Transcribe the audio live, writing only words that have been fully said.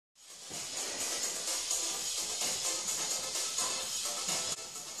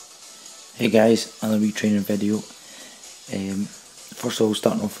Hey guys, another wee training video. First of all,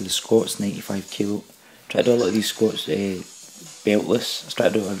 starting off with the squats, 95 kilo. Try to do a lot of these squats beltless. I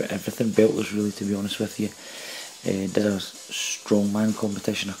tried to do everything beltless, really, to be honest with you. Did a strongman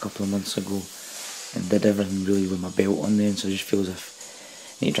competition a couple of months ago and did everything really with my belt on then, so I just feel as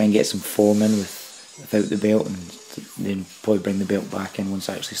if I need to try and get some form in without the belt, and then probably bring the belt back in once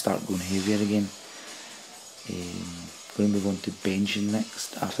I actually start going heavier again. Going to move on to benching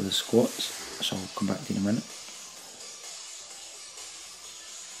next after the squats, so I'll come back to you in a minute.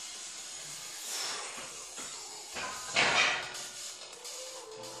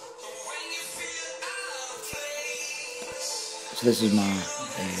 So this is my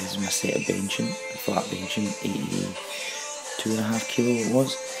set of benching, flat benching, 82.5 kilo it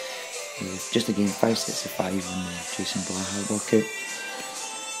was. Just again 5 sets of 5 on the Jason Blaha workout.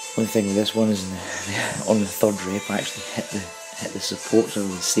 One thing with this one is on the third rep I actually hit the supports or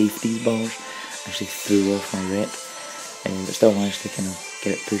the safety bars. Actually threw off my rep, but still managed to kind of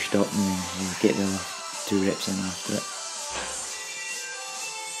get it pushed up and then get the other 2 reps in after it.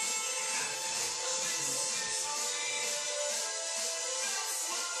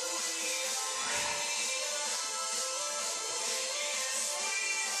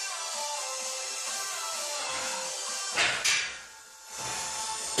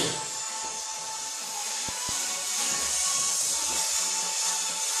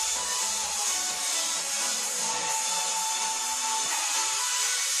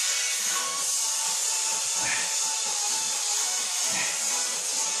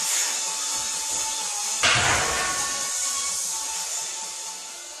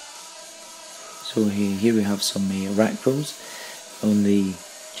 So here we have some rack pulls. On the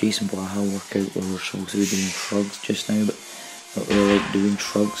Jason Blaha workout we were supposed to be doing shrugs just now, but I don't really like doing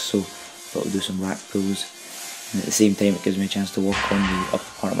shrugs, so I thought I'd do some rack pulls. And at the same time it gives me a chance to work on the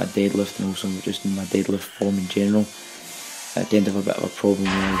upper part of my deadlift and also just in my deadlift form in general. I tend to have a bit of a problem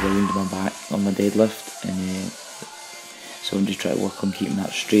around my back on my deadlift, and so I'm just trying to work on keeping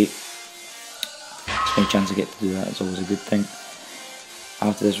that straight. It's my chance I get to do that, it's always a good thing.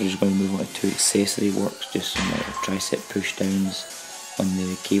 After this we're just going to move on to 2 accessory works, just some tricep push downs on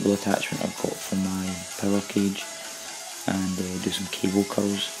the cable attachment I've got from my power cage, and do some cable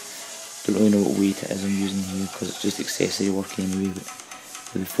curls. Don't really know what weight it is I'm using here because it's just accessory work anyway, but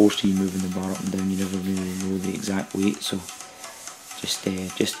with the force of you moving the bar up and down you never really know the exact weight, so just 3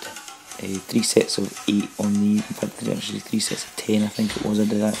 sets of 8 on these, in fact actually 3 sets of 10 I think it was I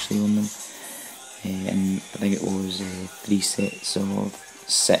did actually on them, and I think it was 3 sets of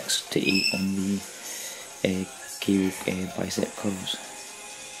 6 to 8 on the cable bicep curls.